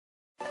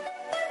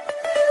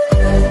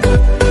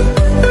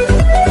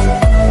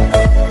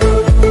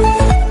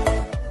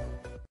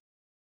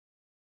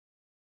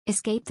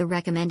Escape the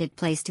recommended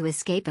place to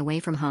escape away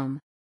from home.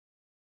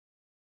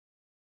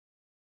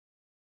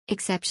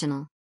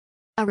 Exceptional.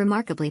 A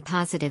remarkably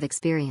positive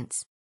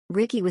experience.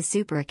 Ricky was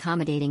super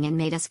accommodating and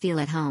made us feel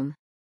at home.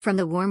 From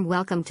the warm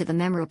welcome to the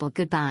memorable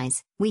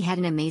goodbyes, we had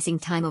an amazing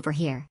time over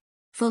here.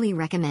 Fully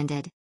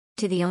recommended.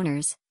 To the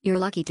owners, you're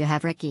lucky to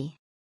have Ricky.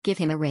 Give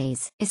him a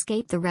raise.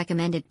 Escape the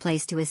recommended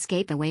place to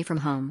escape away from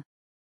home.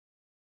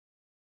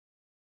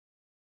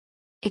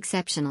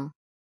 Exceptional.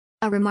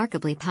 A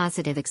remarkably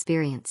positive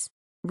experience.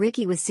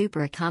 Ricky was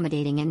super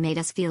accommodating and made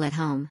us feel at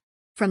home.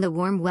 From the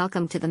warm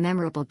welcome to the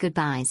memorable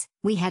goodbyes,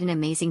 we had an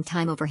amazing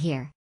time over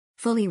here.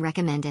 Fully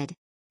recommended.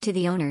 To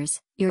the owners,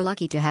 you're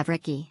lucky to have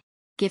Ricky.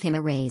 Give him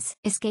a raise.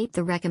 Escape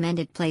the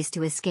recommended place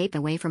to escape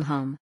away from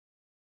home.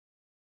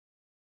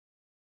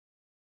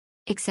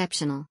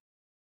 Exceptional.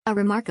 A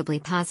remarkably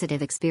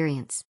positive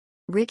experience.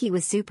 Ricky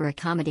was super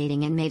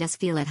accommodating and made us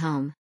feel at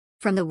home.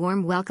 From the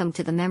warm welcome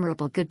to the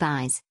memorable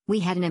goodbyes,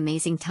 we had an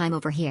amazing time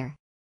over here.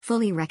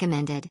 Fully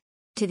recommended.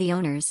 To the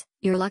owners,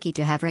 you're lucky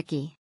to have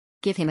Ricky.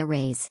 Give him a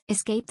raise.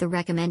 Escape the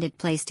recommended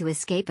place to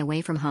escape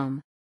away from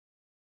home.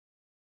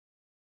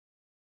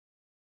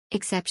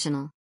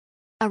 Exceptional.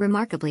 A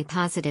remarkably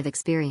positive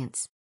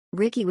experience.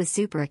 Ricky was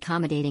super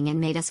accommodating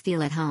and made us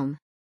feel at home.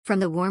 From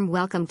the warm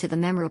welcome to the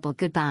memorable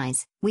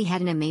goodbyes, we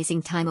had an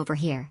amazing time over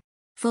here.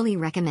 Fully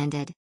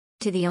recommended.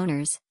 To the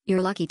owners,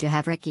 you're lucky to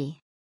have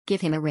Ricky. Give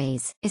him a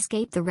raise.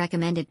 Escape the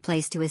recommended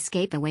place to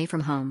escape away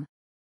from home.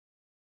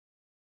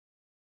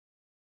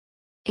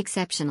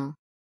 Exceptional.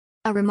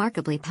 A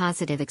remarkably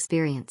positive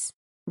experience.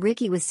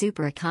 Ricky was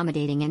super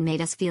accommodating and made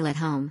us feel at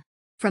home.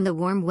 From the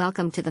warm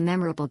welcome to the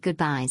memorable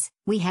goodbyes,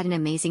 we had an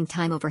amazing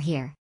time over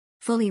here.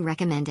 Fully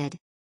recommended.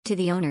 To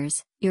the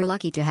owners, you're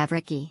lucky to have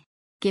Ricky.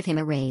 Give him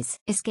a raise.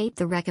 Escape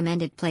the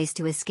recommended place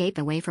to escape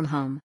away from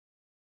home.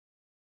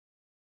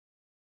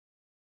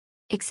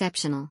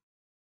 Exceptional.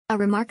 A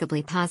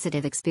remarkably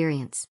positive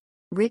experience.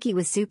 Ricky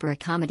was super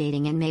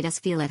accommodating and made us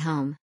feel at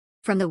home.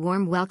 From the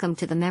warm welcome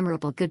to the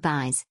memorable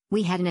goodbyes,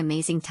 we had an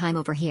amazing time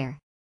over here.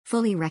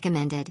 Fully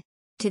recommended.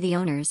 To the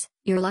owners,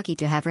 you're lucky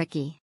to have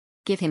Ricky.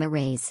 Give him a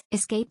raise.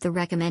 Escape the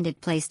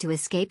recommended place to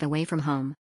escape away from home.